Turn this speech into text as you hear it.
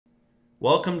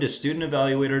Welcome to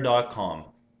StudentEvaluator.com.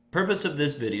 Purpose of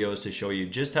this video is to show you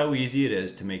just how easy it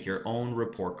is to make your own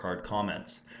report card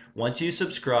comments. Once you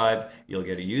subscribe, you'll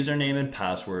get a username and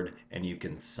password and you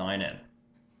can sign in.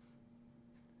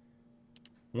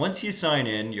 Once you sign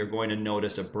in, you're going to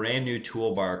notice a brand new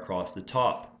toolbar across the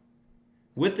top.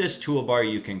 With this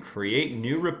toolbar, you can create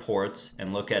new reports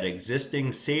and look at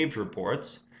existing saved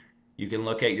reports. You can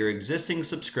look at your existing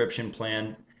subscription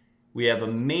plan. We have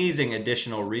amazing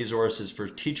additional resources for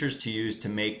teachers to use to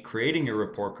make creating your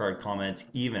report card comments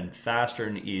even faster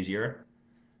and easier.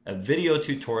 A video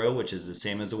tutorial, which is the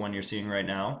same as the one you're seeing right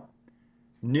now.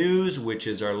 News, which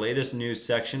is our latest news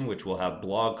section, which will have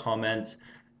blog comments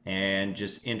and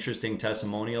just interesting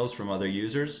testimonials from other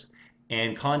users.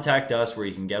 And contact us, where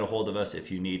you can get a hold of us if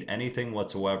you need anything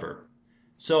whatsoever.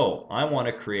 So I want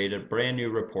to create a brand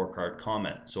new report card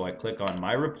comment. So I click on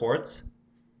My Reports.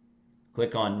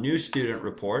 Click on New Student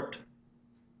Report.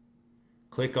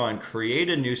 Click on Create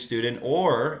a New Student,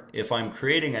 or if I'm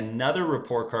creating another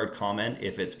report card comment,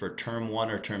 if it's for Term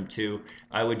 1 or Term 2,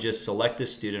 I would just select the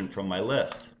student from my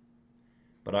list.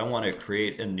 But I want to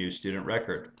create a new student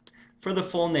record. For the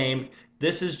full name,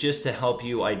 this is just to help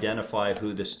you identify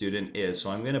who the student is. So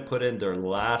I'm going to put in their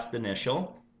last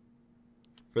initial.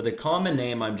 For the common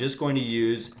name, I'm just going to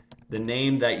use the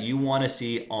name that you want to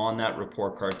see on that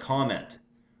report card comment.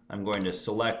 I'm going to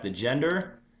select the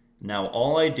gender. Now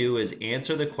all I do is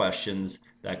answer the questions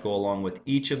that go along with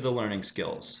each of the learning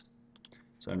skills.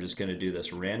 So I'm just going to do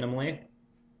this randomly.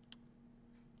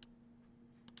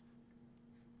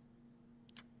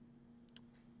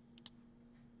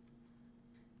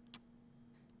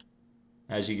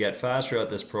 As you get faster at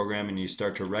this program and you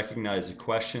start to recognize the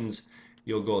questions,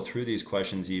 you'll go through these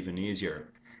questions even easier.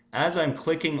 As I'm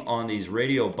clicking on these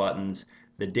radio buttons,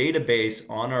 the database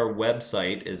on our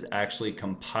website is actually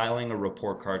compiling a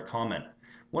report card comment.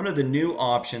 One of the new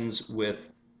options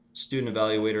with Student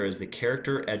Evaluator is the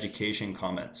character education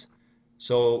comments.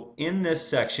 So in this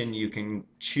section, you can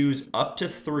choose up to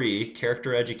 3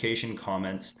 character education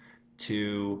comments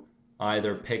to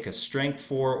either pick a strength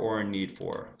for or a need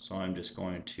for. So I'm just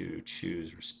going to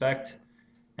choose respect,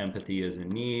 empathy is a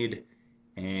need,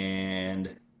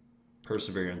 and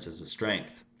perseverance is a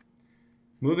strength.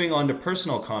 Moving on to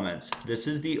personal comments. This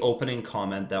is the opening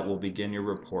comment that will begin your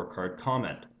report card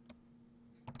comment.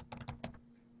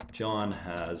 John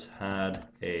has had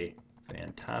a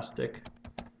fantastic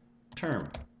term.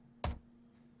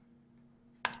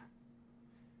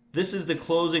 This is the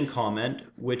closing comment,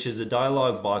 which is a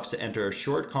dialog box to enter a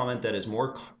short comment that is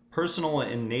more personal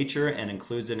in nature and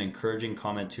includes an encouraging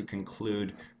comment to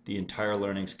conclude the entire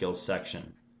learning skills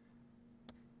section.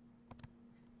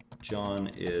 John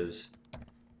is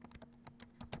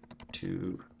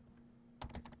to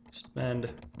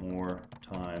spend more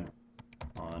time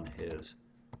on his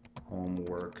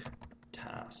homework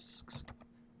tasks.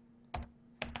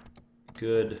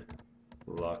 Good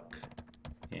luck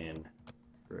in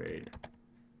grade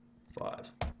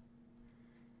 5.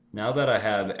 Now that I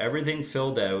have everything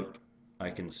filled out, I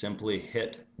can simply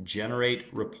hit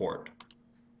Generate Report.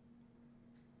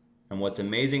 And what's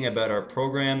amazing about our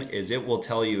program is it will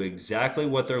tell you exactly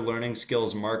what their learning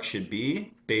skills mark should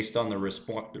be based on the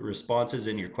responses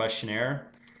in your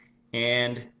questionnaire,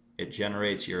 and it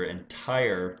generates your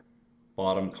entire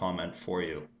bottom comment for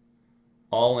you.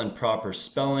 All in proper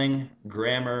spelling,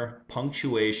 grammar,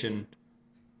 punctuation,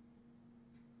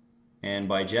 and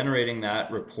by generating that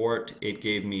report, it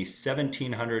gave me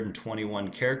 1,721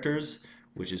 characters,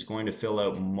 which is going to fill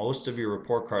out most of your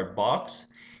report card box.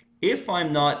 If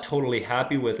I'm not totally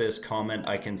happy with this comment,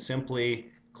 I can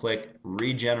simply click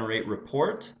Regenerate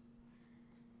Report,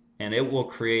 and it will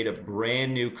create a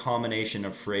brand new combination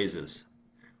of phrases.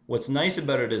 What's nice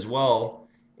about it as well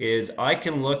is I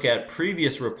can look at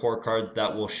previous report cards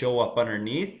that will show up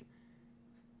underneath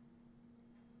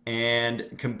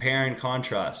and compare and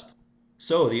contrast.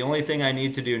 So the only thing I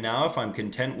need to do now, if I'm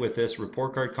content with this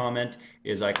report card comment,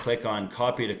 is I click on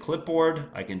Copy to Clipboard.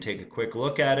 I can take a quick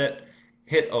look at it,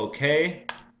 hit OK,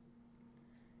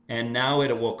 and now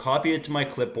it will copy it to my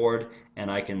clipboard and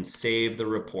I can save the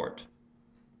report.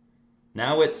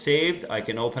 Now it's saved, I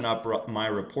can open up my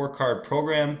report card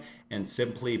program and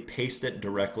simply paste it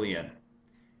directly in.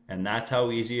 And that's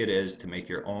how easy it is to make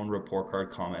your own report card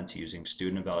comments using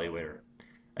Student Evaluator.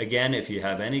 Again, if you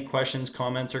have any questions,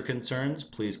 comments, or concerns,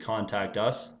 please contact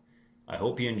us. I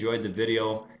hope you enjoyed the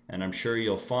video, and I'm sure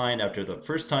you'll find after the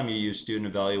first time you use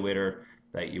Student Evaluator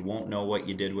that you won't know what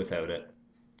you did without it.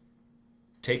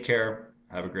 Take care.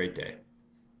 Have a great day.